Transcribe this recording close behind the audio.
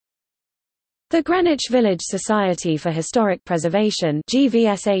The Greenwich Village Society for Historic Preservation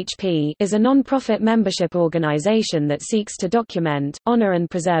 (GVSHP) is a non-profit membership organization that seeks to document, honor and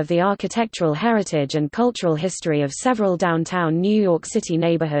preserve the architectural heritage and cultural history of several downtown New York City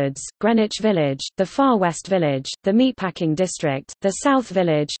neighborhoods: Greenwich Village, the Far West Village, the Meatpacking District, the South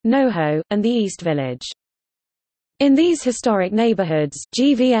Village, NoHo, and the East Village. In these historic neighborhoods,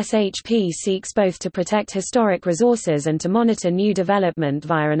 GVSHP seeks both to protect historic resources and to monitor new development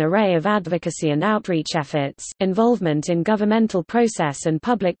via an array of advocacy and outreach efforts, involvement in governmental process and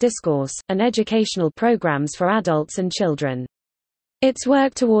public discourse, and educational programs for adults and children. Its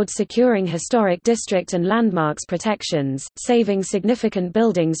work towards securing historic district and landmarks protections, saving significant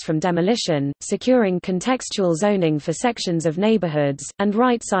buildings from demolition, securing contextual zoning for sections of neighborhoods, and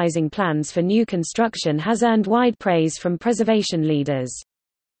right-sizing plans for new construction has earned wide praise from preservation leaders.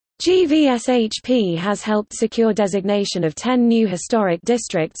 GVSHP has helped secure designation of 10 new historic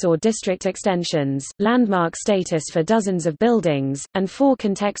districts or district extensions, landmark status for dozens of buildings, and 4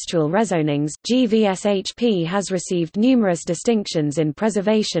 contextual rezonings. GVSHP has received numerous distinctions in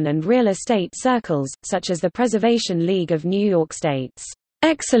preservation and real estate circles, such as the Preservation League of New York State's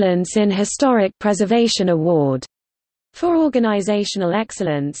Excellence in Historic Preservation Award for organizational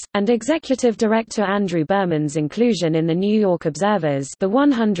excellence, and Executive Director Andrew Berman's inclusion in the New York Observer's The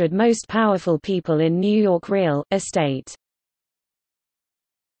 100 Most Powerful People in New York Real Estate.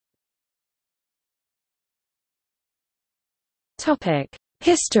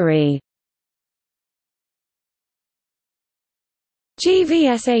 History.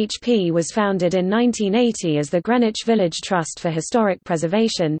 GVSHP was founded in 1980 as the Greenwich Village Trust for Historic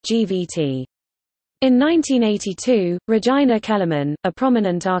Preservation (GVT). In 1982, Regina Kellerman, a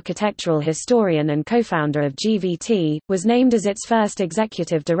prominent architectural historian and co-founder of GVT, was named as its first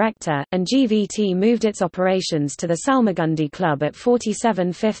executive director, and GVT moved its operations to the Salmagundi Club at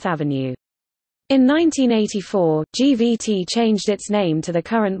 47 Fifth Avenue. In 1984, GVT changed its name to the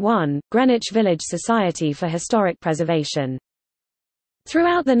current one, Greenwich Village Society for Historic Preservation.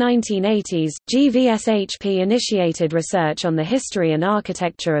 Throughout the 1980s, GVSHP initiated research on the history and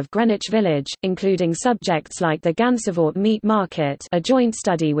architecture of Greenwich Village, including subjects like the Gansevoort Meat Market, a joint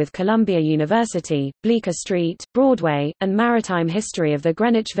study with Columbia University, Bleecker Street, Broadway, and maritime history of the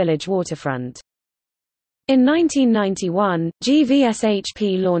Greenwich Village waterfront. In 1991,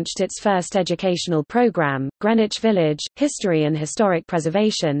 GVSHP launched its first educational program, Greenwich Village, History and Historic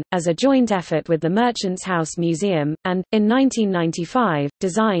Preservation, as a joint effort with the Merchants House Museum, and, in 1995,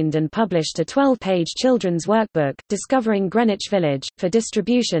 designed and published a 12-page children's workbook, Discovering Greenwich Village, for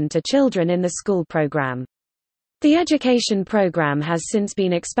distribution to children in the school program. The education program has since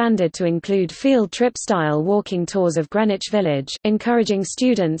been expanded to include field trip-style walking tours of Greenwich Village, encouraging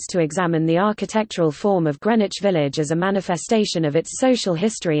students to examine the architectural form of Greenwich Village as a manifestation of its social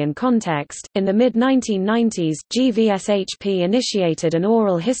history and context. In the mid-1990s, GVSHP initiated an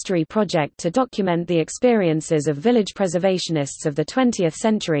oral history project to document the experiences of village preservationists of the 20th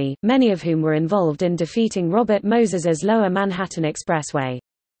century, many of whom were involved in defeating Robert Moses's Lower Manhattan Expressway.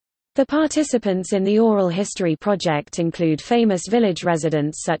 The participants in the oral history project include famous village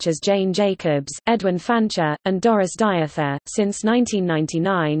residents such as Jane Jacobs, Edwin Fancher, and Doris Diather. Since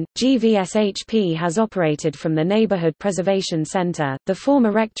 1999, GVSHP has operated from the Neighborhood Preservation Center, the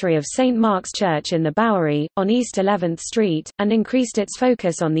former rectory of St. Mark's Church in the Bowery, on East 11th Street, and increased its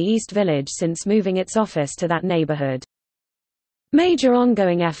focus on the East Village since moving its office to that neighborhood. Major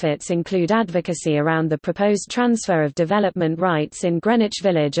ongoing efforts include advocacy around the proposed transfer of development rights in Greenwich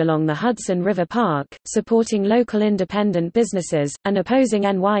Village along the Hudson River Park, supporting local independent businesses, and opposing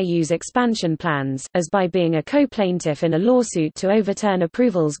NYU's expansion plans, as by being a co-plaintiff in a lawsuit to overturn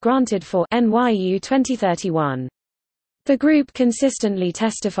approvals granted for NYU 2031. The group consistently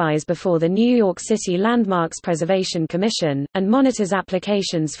testifies before the New York City Landmarks Preservation Commission, and monitors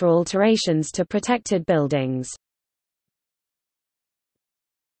applications for alterations to protected buildings.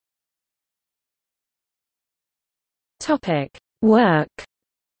 Work.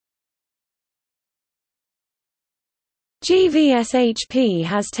 GVSHP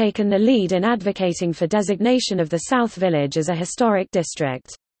has taken the lead in advocating for designation of the South Village as a historic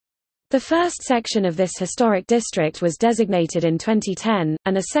district. The first section of this historic district was designated in 2010,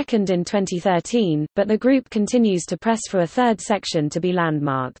 and a second in 2013, but the group continues to press for a third section to be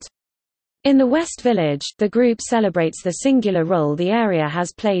landmarked. In the West Village, the group celebrates the singular role the area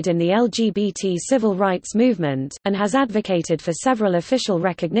has played in the LGBT civil rights movement, and has advocated for several official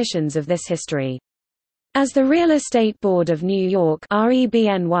recognitions of this history. As the Real Estate Board of New York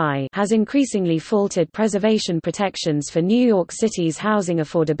has increasingly faulted preservation protections for New York City's housing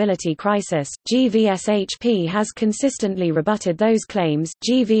affordability crisis, GVSHP has consistently rebutted those claims.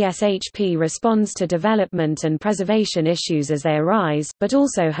 GVSHP responds to development and preservation issues as they arise, but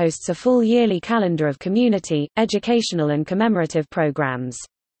also hosts a full yearly calendar of community, educational and commemorative programs.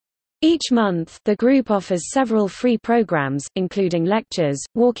 Each month, the group offers several free programs, including lectures,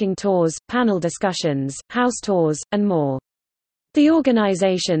 walking tours, panel discussions, house tours, and more. The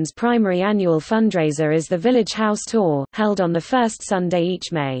organization's primary annual fundraiser is the Village House Tour, held on the first Sunday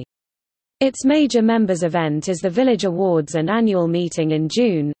each May. Its major members event is the Village Awards and annual meeting in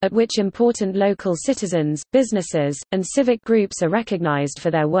June, at which important local citizens, businesses, and civic groups are recognized for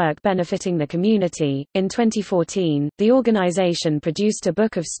their work benefiting the community. In 2014, the organization produced a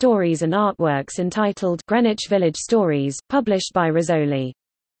book of stories and artworks entitled Greenwich Village Stories, published by Rizzoli.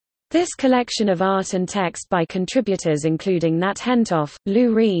 This collection of art and text by contributors including Nat Hentoff,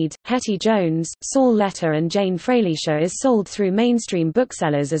 Lou Reed, Hetty Jones, Saul Letter and Jane Fralisher is sold through mainstream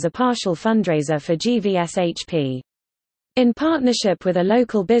booksellers as a partial fundraiser for GVSHP. In partnership with a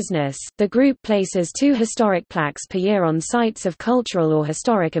local business, the group places 2 historic plaques per year on sites of cultural or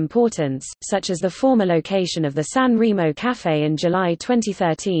historic importance, such as the former location of the San Remo Café in July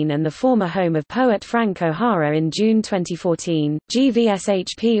 2013 and the former home of poet Frank O'Hara in June 2014.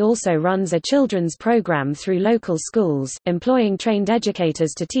 GVSHP also runs a children's program through local schools, employing trained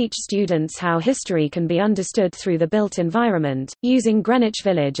educators to teach students how history can be understood through the built environment, using Greenwich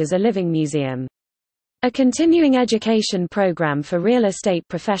Village as a living museum. A continuing education program for real estate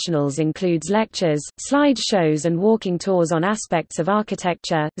professionals includes lectures, slide shows and walking tours on aspects of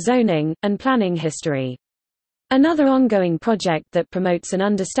architecture, zoning, and planning history. Another ongoing project that promotes an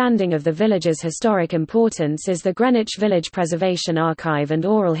understanding of the village's historic importance is the Greenwich Village Preservation Archive and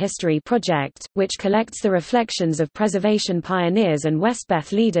Oral History Project, which collects the reflections of preservation pioneers and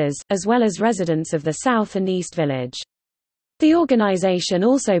Westbeth leaders, as well as residents of the South and East Village. The organization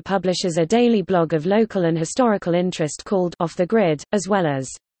also publishes a daily blog of local and historical interest called Off the Grid, as well as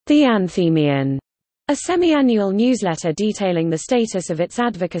The Anthemian, a semi-annual newsletter detailing the status of its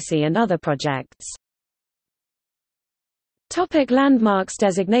advocacy and other projects. Landmarks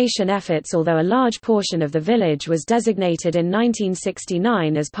designation efforts. Although a large portion of the village was designated in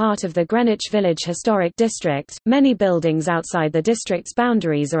 1969 as part of the Greenwich Village Historic District, many buildings outside the district's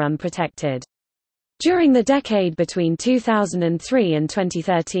boundaries are unprotected. During the decade between 2003 and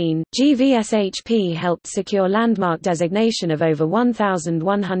 2013, GVSHP helped secure landmark designation of over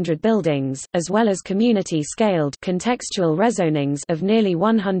 1,100 buildings, as well as community-scaled contextual rezonings of nearly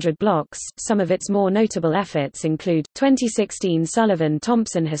 100 blocks. Some of its more notable efforts include 2016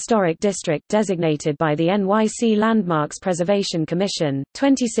 Sullivan-Thompson Historic District designated by the NYC Landmarks Preservation Commission,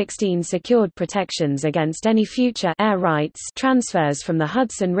 2016 secured protections against any future air rights transfers from the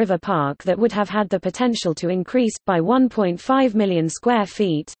Hudson River Park that would have had the potential to increase, by 1.5 million square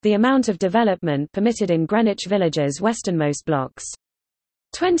feet, the amount of development permitted in Greenwich Village's westernmost blocks.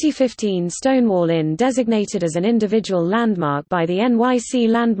 2015 Stonewall Inn designated as an individual landmark by the NYC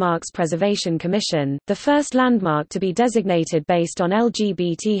Landmarks Preservation Commission, the first landmark to be designated based on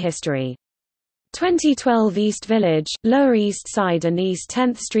LGBT history. 2012 East Village, Lower East Side and East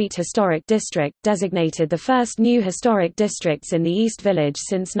 10th Street Historic District designated the first new historic districts in the East Village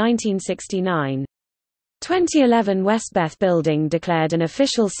since 1969. 2011 Westbeth Building declared an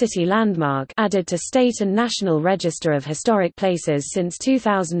official city landmark, added to State and National Register of Historic Places since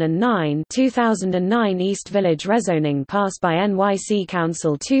 2009. 2009 East Village rezoning passed by NYC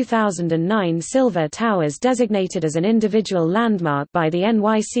Council. 2009 Silver Towers designated as an individual landmark by the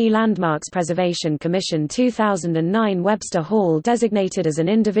NYC Landmarks Preservation Commission. 2009 Webster Hall designated as an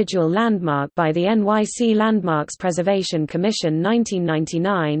individual landmark by the NYC Landmarks Preservation Commission.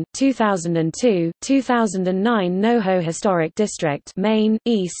 1999, 2002, 2009 NoHo Historic District Main,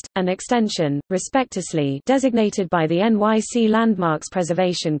 East, and Extension, respectively designated by the NYC Landmarks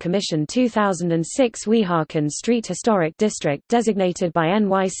Preservation Commission. 2006 Weehawken Street Historic District designated by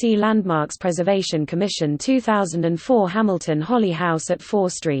NYC Landmarks Preservation Commission. 2004 Hamilton Holly House at 4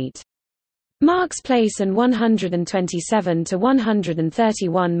 Street. Marks Place and 127 to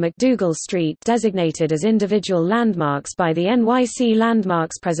 131 McDougal Street designated as individual landmarks by the NYC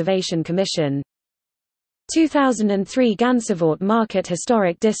Landmarks Preservation Commission. 2003 Gansevoort Market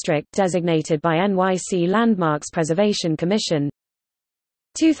Historic District designated by NYC Landmarks Preservation Commission.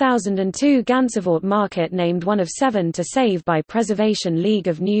 2002 Gansevoort Market named one of 7 to save by Preservation League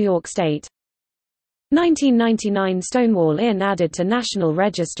of New York State. 1999 Stonewall Inn added to National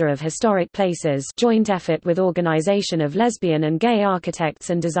Register of Historic Places, joint effort with Organization of Lesbian and Gay Architects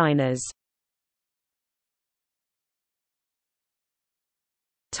and Designers.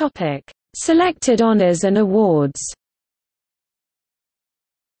 Topic: Selected honors and awards.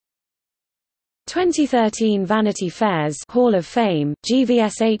 2013 Vanity Fair's Hall of Fame,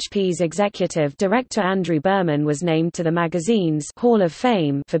 GVSHP's executive director Andrew Berman was named to the magazine's Hall of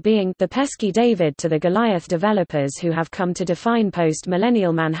Fame for being the pesky David to the Goliath developers who have come to define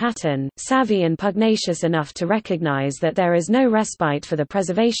post-millennial Manhattan, savvy and pugnacious enough to recognize that there is no respite for the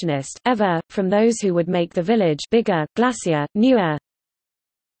preservationist, ever, from those who would make the village bigger, glassier, newer.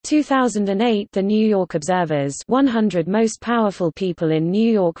 2008 The New York Observer's 100 Most Powerful People in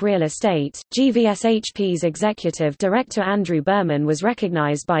New York Real Estate, GVSHP's executive director Andrew Berman was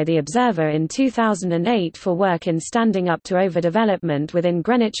recognized by the Observer in 2008 for work in standing up to overdevelopment within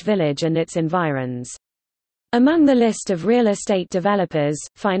Greenwich Village and its environs. Among the list of real estate developers,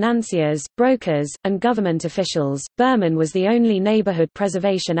 financiers, brokers, and government officials, Berman was the only neighborhood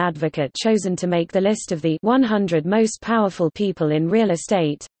preservation advocate chosen to make the list of the 100 Most Powerful People in Real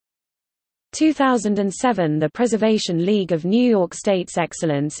Estate. 2007 The Preservation League of New York State's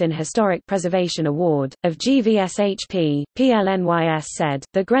Excellence in Historic Preservation Award, of GVSHP, PLNYS said,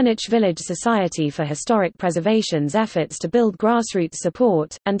 the Greenwich Village Society for Historic Preservation's efforts to build grassroots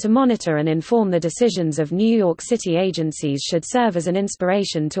support, and to monitor and inform the decisions of New York City agencies should serve as an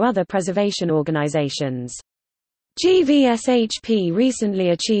inspiration to other preservation organizations. GVSHP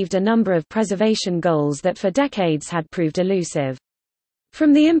recently achieved a number of preservation goals that for decades had proved elusive.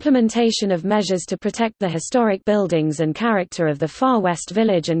 From the implementation of measures to protect the historic buildings and character of the Far West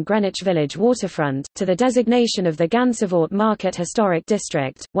Village and Greenwich Village waterfront, to the designation of the Gansevoort Market Historic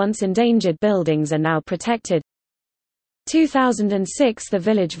District, once endangered buildings are now protected. 2006 The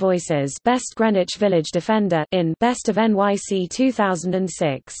Village Voices Best Greenwich Village Defender in Best of NYC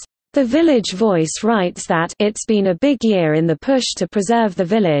 2006. The Village Voice writes that it's been a big year in the push to preserve the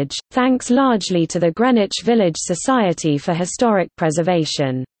village, thanks largely to the Greenwich Village Society for Historic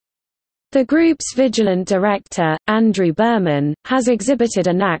Preservation. The group's vigilant director, Andrew Berman, has exhibited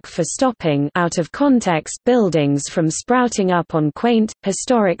a knack for stopping out-of-context buildings from sprouting up on quaint,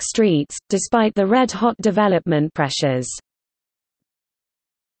 historic streets, despite the red-hot development pressures.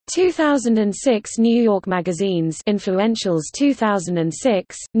 2006 New York Magazine's Influentials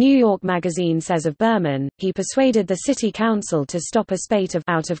 2006, New York Magazine says of Berman, he persuaded the city council to stop a spate of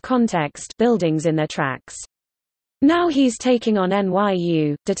out-of-context buildings in their tracks. Now he's taking on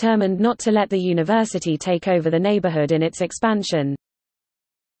NYU, determined not to let the university take over the neighborhood in its expansion.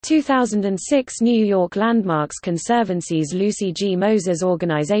 2006 New York Landmarks Conservancy's Lucy G. Moses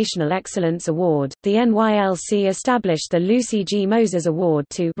Organizational Excellence Award. The NYLC established the Lucy G. Moses Award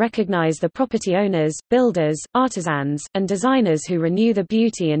to recognize the property owners, builders, artisans, and designers who renew the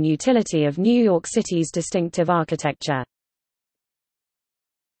beauty and utility of New York City's distinctive architecture.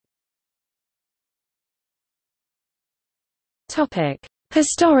 Topic: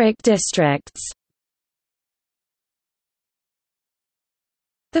 Historic districts.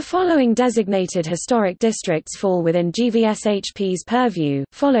 The following designated historic districts fall within GVSHP's purview,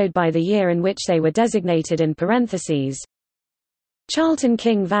 followed by the year in which they were designated in parentheses. Charlton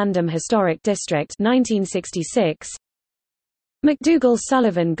King Vandam Historic District 1966.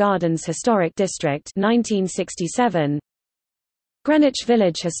 McDougall-Sullivan Gardens Historic District 1967. Greenwich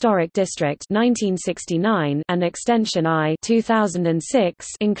Village Historic District 1969 and Extension I 2006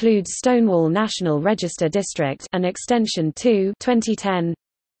 includes Stonewall National Register District and Extension II 2010.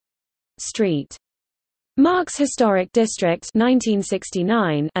 Street. Marks Historic District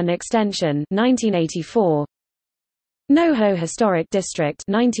 1969 and Extension 1984. NoHo Historic District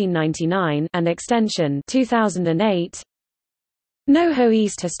 1999 and Extension 2008. NoHo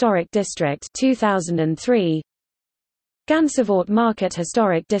East Historic District 2003. Gansevoort Market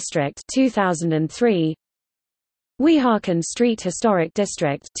Historic District 2003. Weehawken Street Historic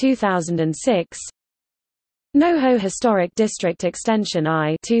District 2006. NoHo Historic District Extension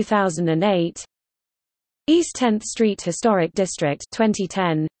I 2008. East 10th Street Historic District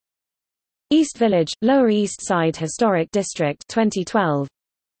 2010. East Village, Lower East Side Historic District 2012.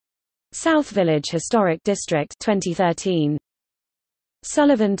 South Village Historic District 2013.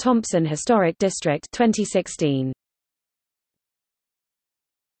 Sullivan-Thompson Historic District 2016.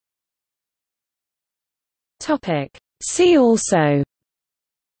 Topic: See also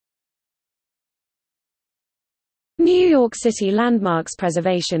New York City Landmarks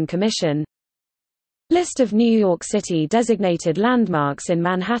Preservation Commission. List of New York City designated landmarks in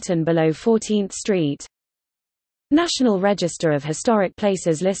Manhattan below 14th Street. National Register of Historic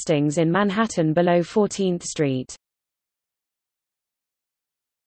Places listings in Manhattan below 14th Street.